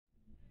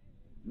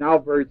Now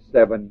verse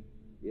 7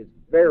 is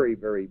very,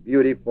 very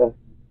beautiful.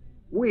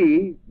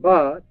 We,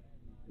 but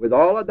with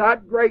all of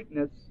that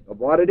greatness of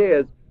what it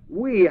is,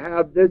 we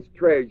have this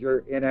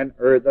treasure in an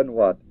earthen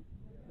what?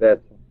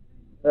 Vessel.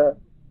 That's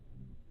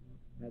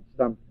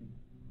something.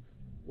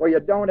 Well, you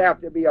don't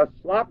have to be a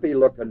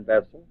sloppy-looking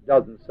vessel.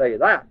 Doesn't say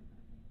that.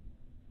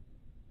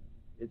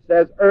 It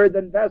says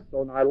earthen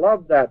vessel, and I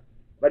love that.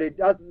 But it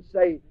doesn't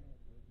say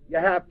you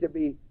have to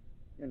be,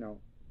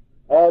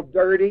 all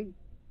dirty,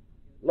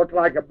 look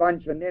like a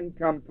bunch of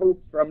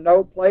nincompoops from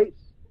no place,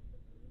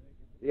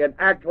 and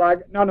act like...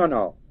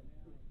 No.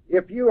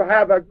 If you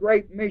have a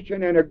great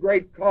mission and a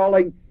great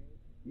calling,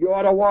 you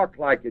ought to walk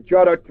like it. You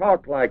ought to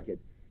talk like it.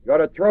 You ought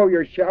to throw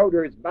your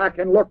shoulders back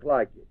and look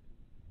like it.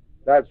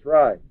 That's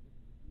right.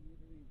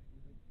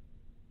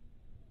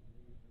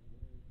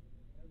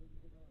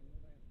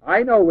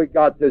 I know we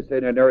got this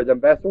in an earthen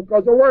vessel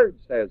because the Word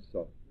says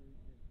so.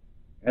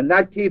 And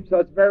that keeps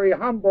us very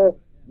humble,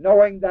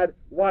 knowing that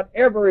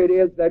whatever it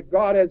is that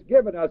God has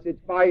given us,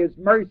 it's by His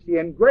mercy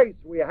and grace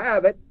we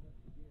have it.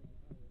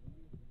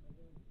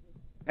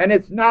 And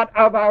it's not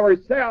of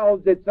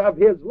ourselves, it's of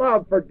His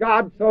love. For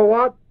God so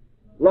what?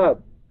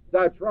 Love.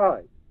 That's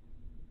right.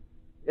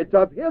 It's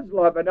of His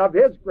love and of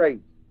His grace.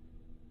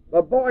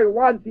 But boy,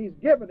 once He's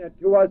given it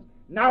to us,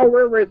 now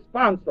we're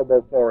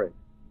responsible for it.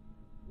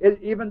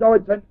 Even though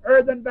it's an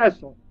earthen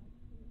vessel.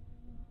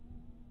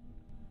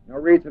 No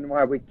reason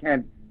why we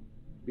can't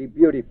be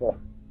beautiful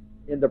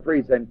in the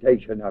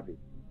presentation of it.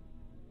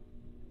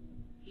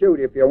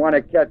 Shoot, if you want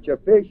to catch a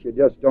fish, you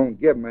just don't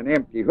give them an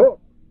empty hook.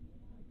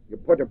 You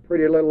put a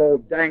pretty little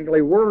old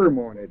dangly worm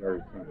on it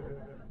or something.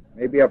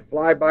 Maybe a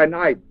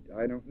fly-by-night.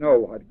 I don't know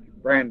what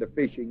brand of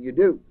fishing you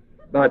do.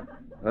 But,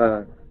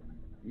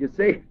 you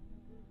see,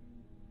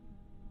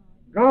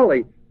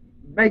 golly,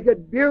 make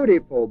it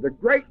beautiful, the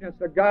greatness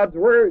of God's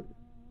Word.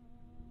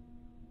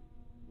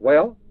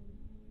 Well,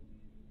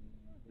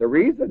 the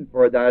reason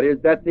for that is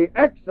that the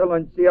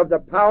excellency of the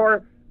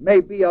power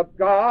may be of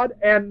God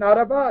and not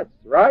of us,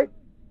 right?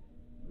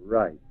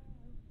 Right.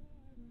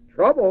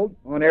 Troubled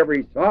on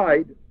every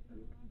side.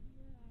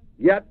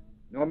 Yet,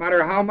 no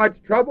matter how much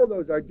trouble,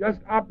 those are just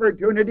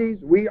opportunities.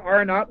 We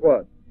are not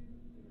what?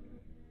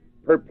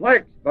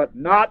 Perplexed, but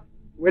not,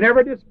 we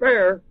never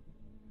despair.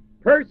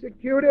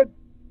 Persecuted,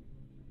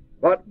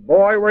 but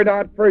boy, we're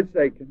not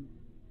forsaken.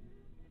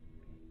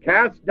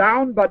 Cast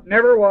down, but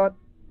never what?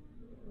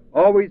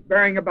 Always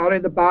bearing about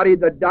in the body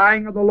the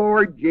dying of the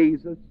Lord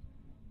Jesus.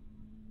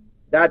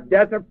 That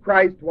death of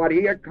Christ, what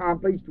He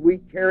accomplished, we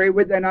carry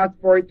within us,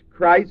 for it's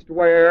Christ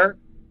where?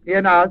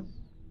 In us.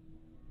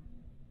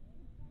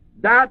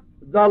 That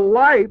the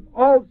life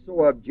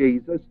also of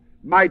Jesus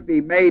might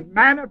be made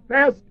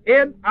manifest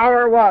in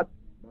our what?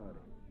 Body.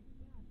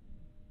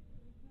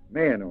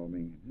 Man, oh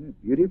man, isn't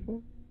it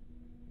beautiful?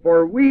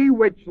 For we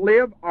which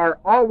live are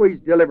always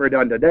delivered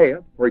unto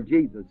death, for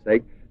Jesus'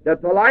 sake,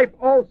 that the life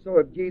also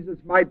of Jesus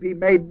might be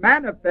made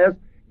manifest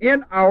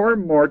in our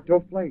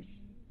mortal flesh.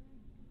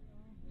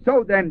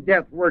 So then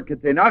death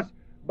worketh in us,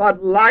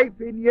 but life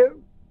in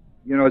you.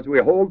 As we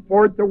hold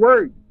forth the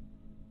Word.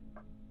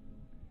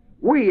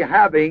 We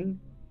having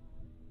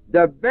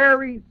the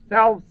very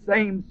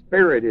self-same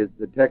Spirit is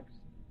the text.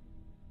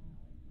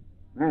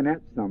 Man,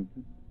 that's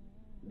something.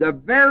 The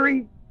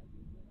very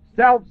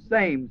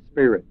self-same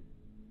Spirit,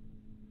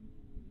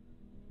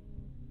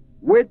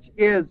 which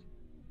is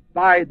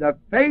by the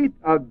faith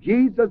of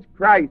Jesus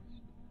Christ,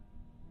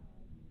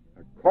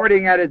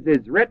 according as it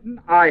is written,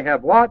 I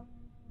have what?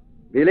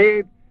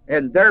 Believed,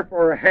 and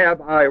therefore have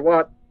I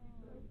what?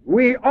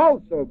 We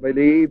also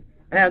believe,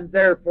 and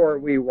therefore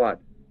we what?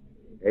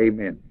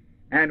 Amen.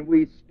 And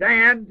we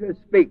stand to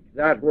speak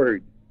that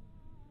word,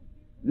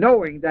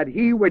 knowing that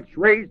He which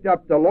raised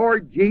up the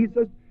Lord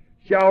Jesus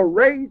shall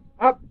raise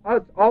up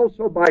us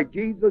also by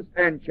Jesus,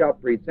 and shall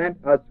present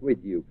us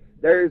with you.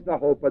 There's the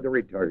hope of the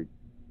return.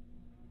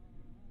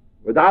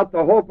 Without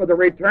the hope of the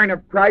return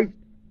of Christ,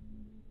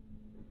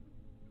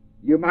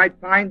 you might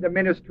find the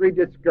ministry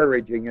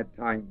discouraging at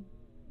times.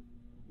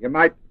 You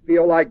might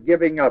feel like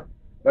giving up,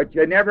 but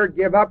you never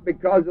give up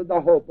because of the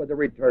hope of the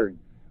return.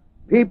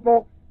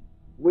 People,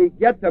 we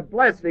get the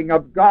blessing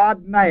of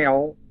God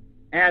now,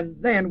 and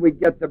then we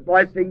get the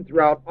blessing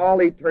throughout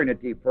all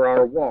eternity for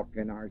our walk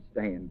and our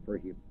stand for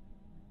Him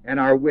and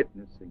our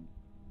witnessing.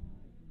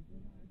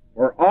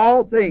 For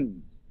all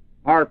things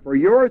are for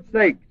your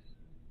sakes,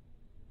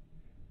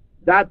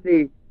 that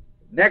the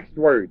next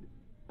word,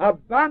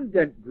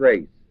 abundant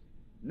grace,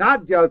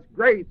 not just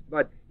grace,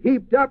 but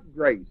heaped up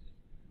grace,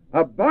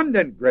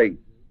 abundant grace,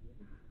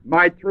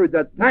 might through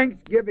the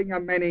thanksgiving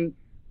of many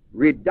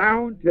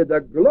redound to the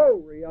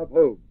glory of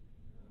hope,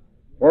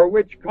 for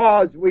which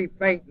cause we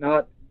faint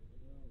not.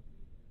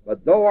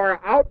 But though our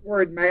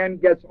outward man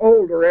gets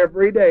older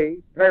every day,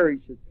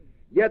 perishes,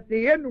 yet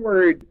the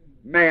inward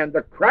man,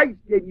 the Christ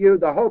in you,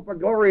 the hope of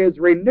glory, is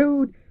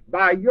renewed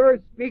by your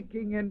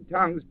speaking in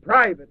tongues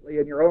privately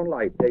in your own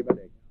life day by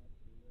day.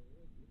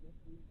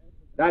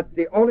 That's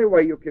the only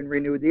way you can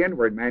renew the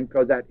inward man,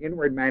 because that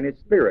inward man is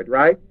spirit,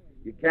 right?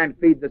 You can't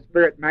feed the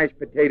spirit mashed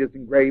potatoes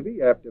and gravy.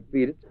 You have to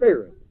feed it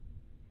spirit.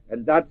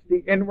 And that's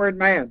the inward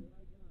man.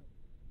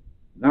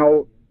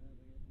 Now,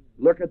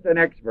 look at the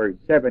next verse,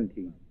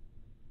 17.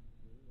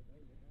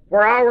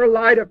 For our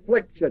light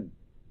affliction,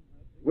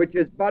 which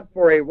is but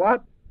for a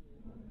what?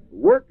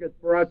 Worketh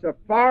for us a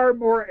far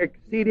more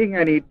exceeding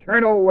and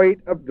eternal weight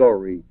of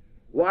glory,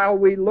 while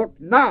we look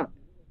not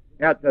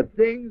at the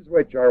things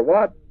which are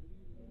what?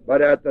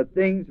 But at the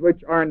things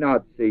which are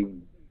not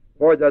seen.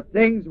 For the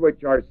things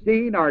which are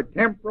seen are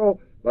temporal,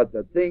 but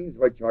the things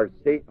which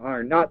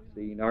are not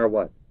seen are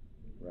what?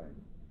 Right.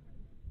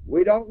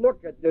 We don't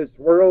look at this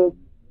world.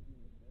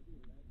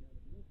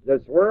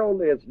 This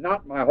world is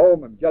not my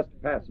home. I'm just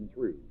passing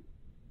through.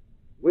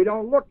 We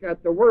don't look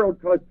at the world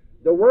because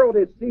the world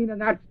is seen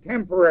and that's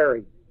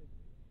temporary.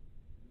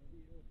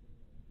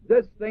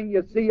 This thing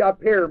you see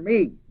up here,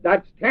 me,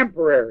 that's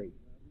temporary.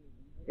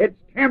 It's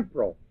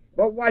temporal.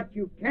 But what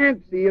you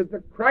can't see is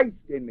the Christ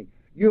in me.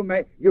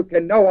 You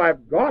can know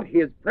I've got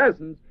His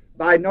presence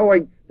by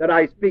knowing that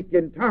I speak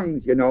in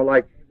tongues,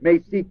 like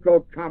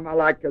Mesiko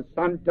Kamalaka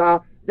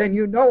Santa. Then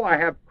you know I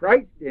have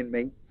Christ in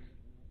me.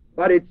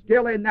 But it's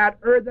still in that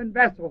earthen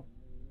vessel.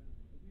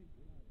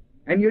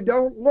 And you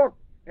don't look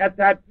at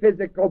that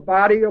physical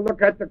body, you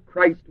look at the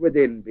Christ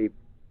within people.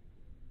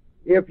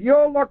 If you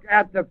look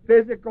at the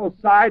physical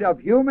side of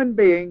human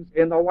beings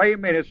in the way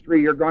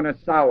ministry, you're going to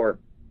sour.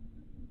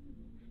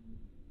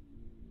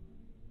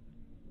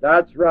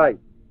 That's right.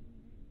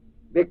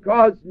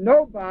 Because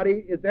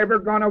nobody is ever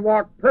going to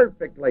walk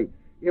perfectly.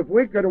 If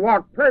we could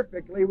walk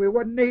perfectly, we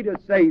wouldn't need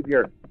a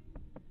Savior.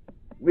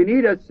 We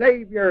need a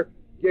Savior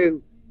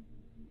to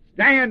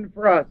stand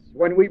for us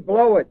when we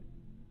blow it.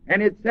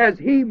 And it says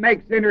He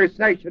makes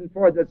intercession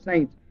for the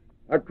saints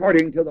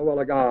according to the will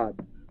of God.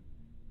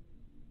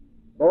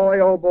 Boy,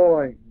 oh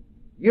boy.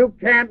 You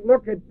can't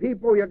look at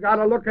people, you got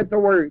to look at the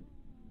Word.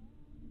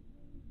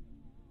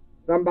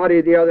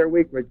 Somebody the other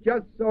week was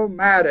just so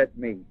mad at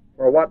me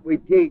for what we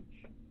teach.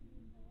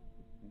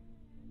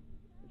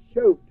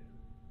 Shoot.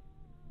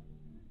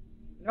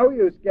 No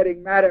use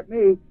getting mad at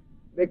me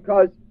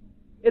because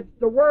it's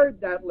the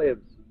Word that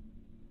lives.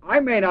 I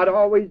may not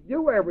always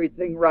do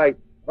everything right,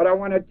 but I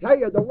want to tell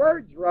you the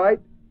Word's right.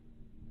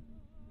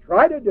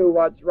 Try to do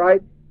what's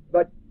right,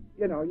 but,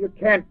 you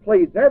can't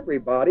please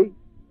everybody,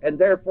 and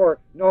therefore,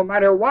 no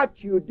matter what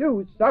you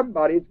do,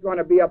 somebody's going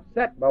to be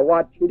upset by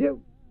what you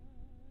do.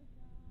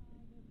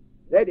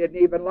 They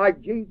didn't even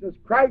like Jesus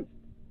Christ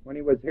when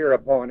He was here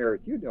upon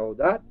earth. You know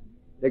that.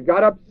 They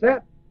got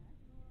upset.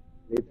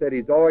 They said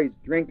He's always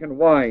drinking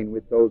wine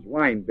with those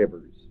wine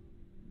bibbers.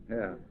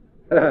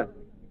 Yeah.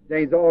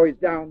 He's always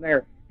down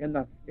there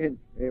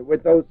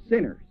with those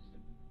sinners.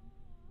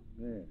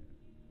 Yeah.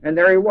 And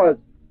there He was,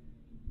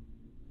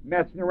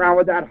 messing around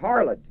with that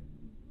harlot.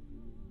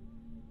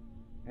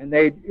 And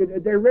they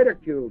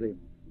ridiculed Him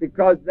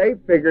because they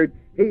figured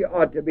He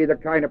ought to be the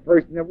kind of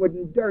person that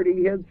wouldn't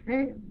dirty His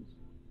hands.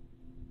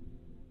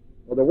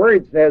 Well, the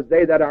Word says,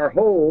 they that are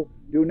whole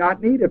do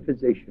not need a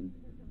physician.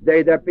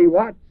 They that be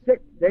what?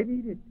 Sick, they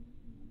need it.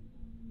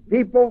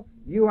 People,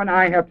 you and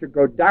I have to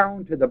go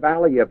down to the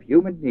valley of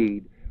human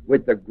need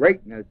with the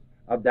greatness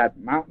of that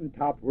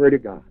mountaintop Word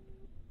of God.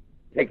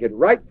 Take it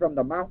right from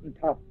the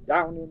mountaintop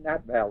down in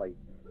that valley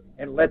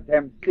and let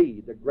them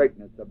see the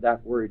greatness of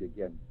that Word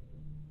again.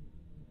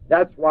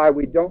 That's why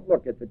we don't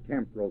look at the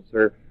temporal,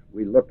 sir.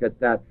 We look at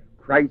that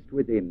Christ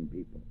within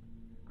people.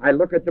 I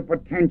look at the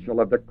potential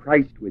of the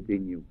Christ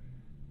within you.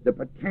 The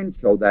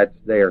potential that's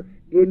there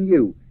in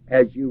you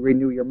as you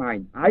renew your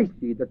mind. I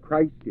see the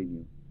Christ in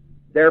you.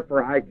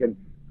 Therefore, I can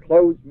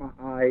close my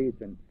eyes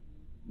and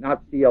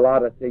not see a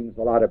lot of things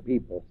a lot of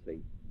people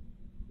see.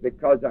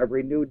 Because I've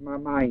renewed my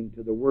mind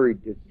to the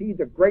Word to see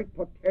the great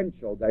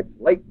potential that's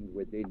latent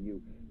within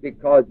you.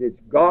 Because it's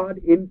God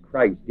in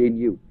Christ in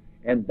you.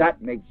 And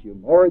that makes you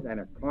more than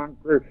a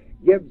conqueror,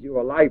 gives you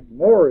a life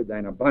more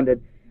than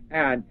abundant,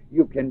 and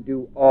you can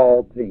do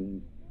all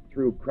things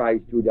through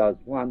Christ who does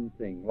one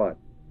thing. What?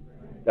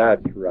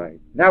 That's right.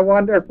 Now,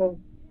 wonderful?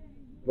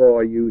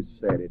 Boy, you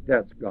said it.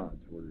 That's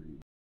God's Word.